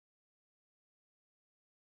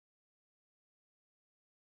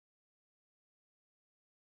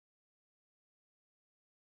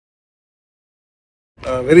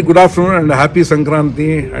Very good afternoon and happy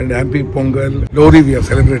Sankranti and happy Pongal. Lori we have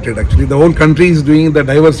celebrated actually. The whole country is doing the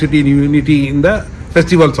diversity and unity in the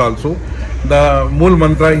festivals also. The Mool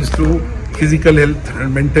mantra is to physical health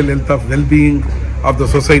and mental health of well-being of the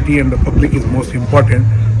society and the public is most important.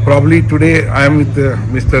 Probably today I am with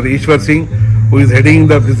Mr. Ishwar Singh, who is heading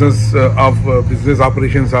the business business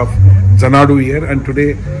operations of XANADU here, and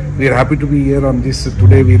today we are happy to be here on this.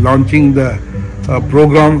 Today we are launching the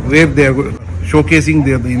program where they are showcasing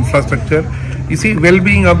the infrastructure. You see,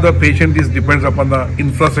 well-being of the patient depends upon the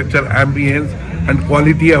infrastructure, ambience and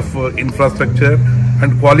quality of infrastructure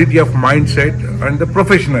and quality of mindset and the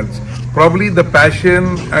professionals. Probably the passion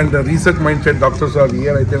and the research mindset doctors are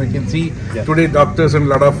here. I think I can see today doctors and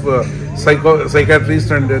a lot of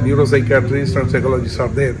psychiatrists and neuropsychiatrists and psychologists are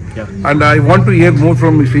there. And I want to hear more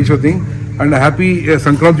from Mr. Ishwar Singh. And happy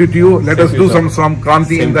Sankranti to you. Let us do some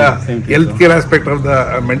Kranti in the healthcare aspect of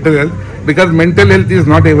the mental health, because mental health is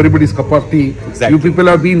not everybody's cup of tea. You people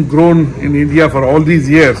have been grown in India for all these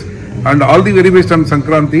years, and all the very best on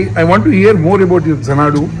Sankranti. I want to hear more about your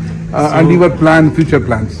XANADU and your future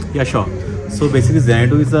plans. Yeah, sure. So basically,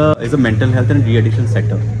 XANADU is a mental health and de-addiction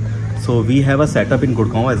sector. So we have a setup in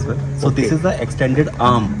Gurgaon as well. So this is the extended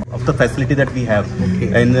arm of the facility that we have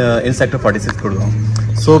in Sector 46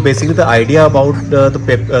 Gurgaon. So basically the idea about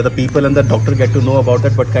the people and the doctor get to know about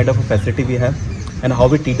that, what kind of a facility we have and how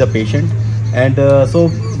we treat the patient. And so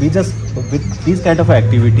we just, with this kind of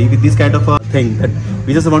activity, with this kind of a thing, that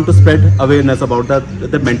we just want to spread awareness about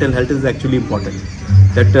that mental health is actually important.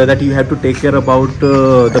 That you have to take care about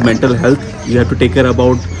the mental health. You have to take care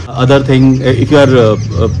about other thing. If you are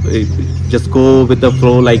just go with the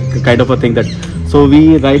flow, like kind of a thing that. So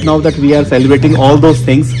we right now that we are celebrating all those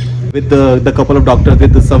things with the couple of doctors,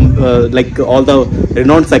 with some like all the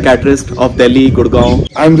renowned psychiatrists of Delhi, Gurgaon.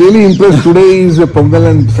 I'm really impressed. Today is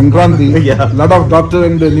Pongal and Sankranti. A lot of doctors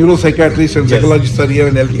and neuropsychiatrists and psychologists are here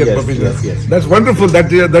and healthcare professionals. That's wonderful.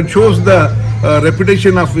 That shows the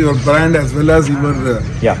reputation of your brand as well as your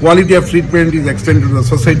quality of treatment is extended to the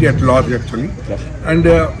society at large actually. And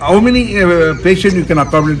how many patients you can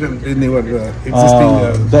accommodate in your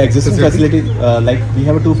existing the existing facility? Like we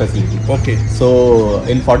have two facilities. So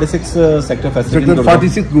in 46 sector facility. Sector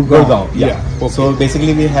 46 Gurgaon. So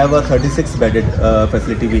basically we have a 36 bedded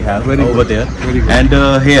facility we have over there. And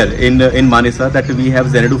here in Manesar that we have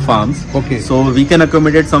XANADU farms. So we can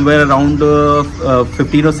accommodate somewhere around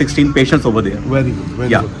 15 or 16 patients over there. Very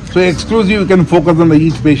good. So exclusive, you can focus on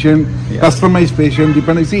each patient, customized patient.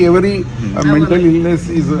 Depending, see, every mental illness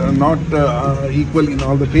is not equal in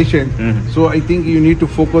all the patients. So I think you need to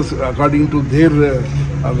focus according to their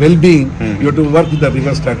well-being. You have to work with the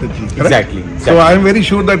reverse strategy. Exactly. So I am very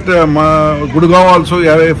sure that Gurgaon also you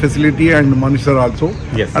have a facility and Manesar also.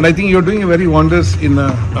 And I think you are doing very wonders in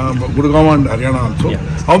Gurgaon and Haryana also.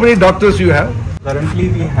 How many doctors you have? Currently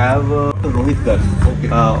we have Rohit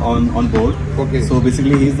Garg on board. So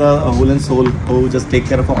basically he's the whole and soul who just take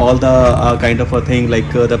care of all the kind of a thing,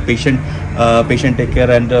 like the patient take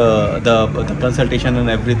care and the consultation and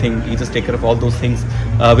everything. He just take care of all those things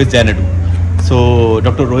with XANADU. So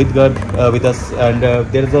Dr. Rohit Garg with us, and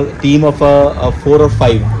there is a team of 4 or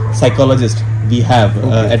 5 psychologists we have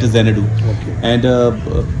at XANADU. And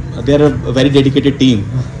they are a very dedicated team,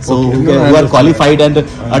 so who are qualified and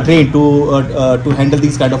are trained to handle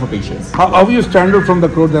these kind of patients. How you stand out from the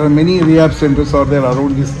crowd? There are many rehab centers out there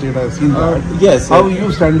around this state. I have seen that. How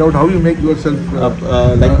you stand out? How you make yourself?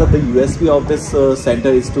 Like the USP of this center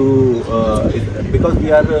is to because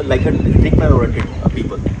we are like a treatment-oriented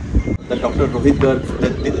people. The Dr. Rohit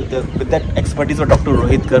Garg, with that expertise of Dr.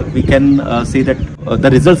 Rohit Garg, we can say that the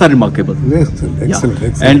results are remarkable.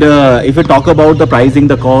 Excellent. And if we talk about the pricing,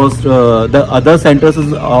 the cost, the other centers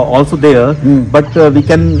is also there, but we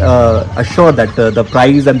can assure that the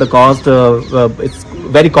price and the cost it's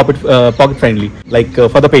very pocket friendly, like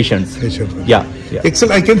for the patients.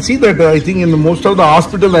 Excellent. I can see that. I think in most of the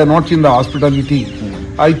hospital, I have not seen the hospitality.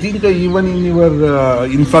 I think even in your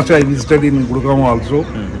infrastructure, I visited in Gurgaon also,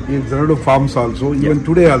 in XANADU farms also, even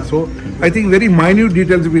today also, I think very minute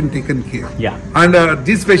details have been taken care. And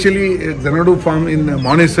this especially XANADU farm in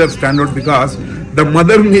Manesar stand out because the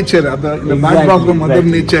mother nature, the backdrop of mother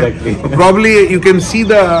nature, probably you can see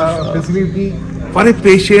the facility for a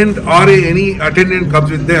patient or any attendant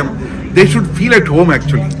comes with them. They should feel at home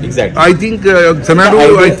actually. I think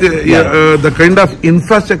XANADU, the kind of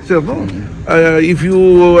infrastructure, if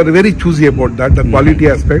you are very choosy about that, the quality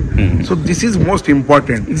aspect, so this is most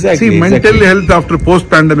important. See, mental health after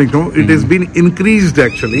post-pandemic, it has been increased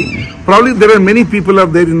actually. Probably there are many people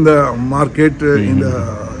out there in the market, in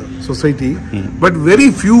the society, but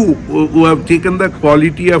very few who have taken the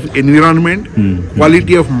quality of environment,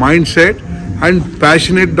 quality of mindset, and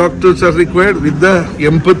passionate doctors are required with the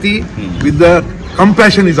empathy, with the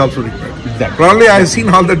compassion is also required. Exactly. Probably I have seen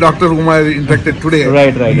all the doctors whom I interacted today.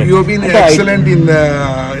 Right. You have been excellent in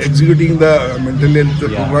executing the mental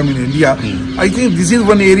health program in India. I think this is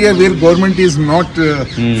one area where government is not,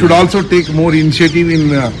 should also take more initiative in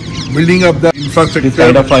building up the infrastructure, this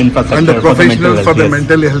kind of infrastructure and the professionals for the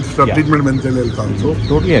mental health, for Yeah. treatment mental health also.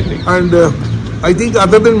 Totally agree. And I think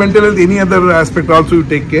other than mental health, any other aspect also you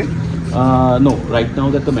take care? No, right now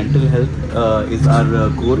that the mental health is our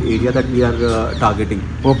core area that we are targeting.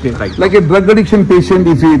 Okay. Right. Like a drug addiction patient,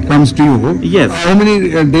 if it comes to you, Yes. how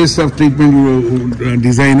many days of treatment you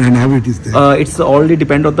design and how it is there? It's already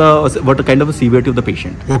depend on the what kind of a severity of the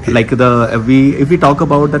patient. Okay. Like if we talk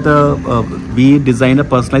about that we design a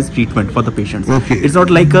personalized treatment for the patients. Okay. It's not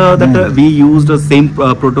like that we use the same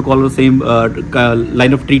protocol or same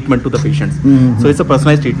line of treatment to the patients. So it's a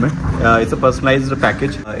personalized treatment. It's a personalized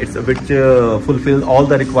package. It's which fulfill all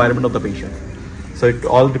the requirement of the patient. So it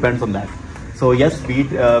all depends on that. So yes, we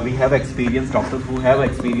have experienced doctors who have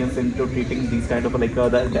experience into treating these kind of like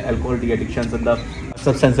the alcohol de-addictions and the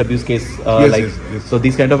substance abuse case. Yes. So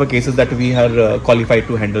these kind of cases that we are qualified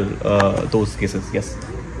to handle those cases. Yes.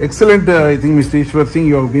 Excellent. I think Mr. Ishwar Singh,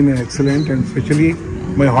 you have been excellent, and especially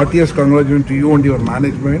my heartiest congratulations to you and your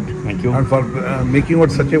management. Thank you. And for making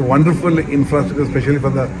out such a wonderful infrastructure, especially for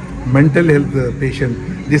the mental health patient.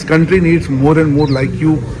 This country needs more and more like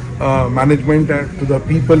you, management to the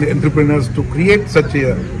people, entrepreneurs, to create such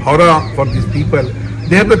a aura for these people.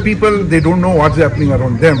 They are the people, they don't know what's happening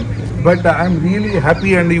around them. But I'm really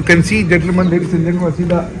happy, and you can see, gentlemen, ladies and gentlemen, see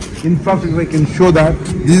the infrastructure. I can show that.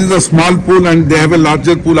 This is a small pool, and they have a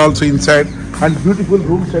larger pool also inside, and beautiful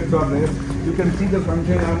room sets are there. You can see the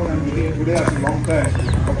sunshine. I'm here today after a long time.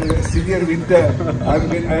 Okay, severe winter.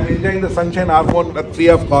 I'm enjoying the sunshine hormone at free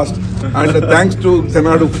of cost, and thanks to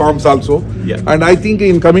XANADU Farms also. Yeah. And I think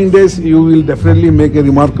in coming days you will definitely make a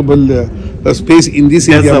remarkable space in this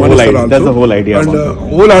area. That's the whole idea. And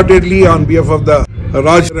wholeheartedly on behalf of the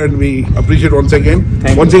Raj, and we appreciate once again.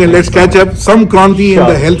 Once again, let's catch up. Some Kranti in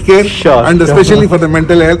the healthcare, and especially for the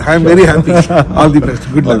mental health. I am very happy. All the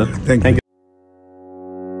best. Good luck. Thank you.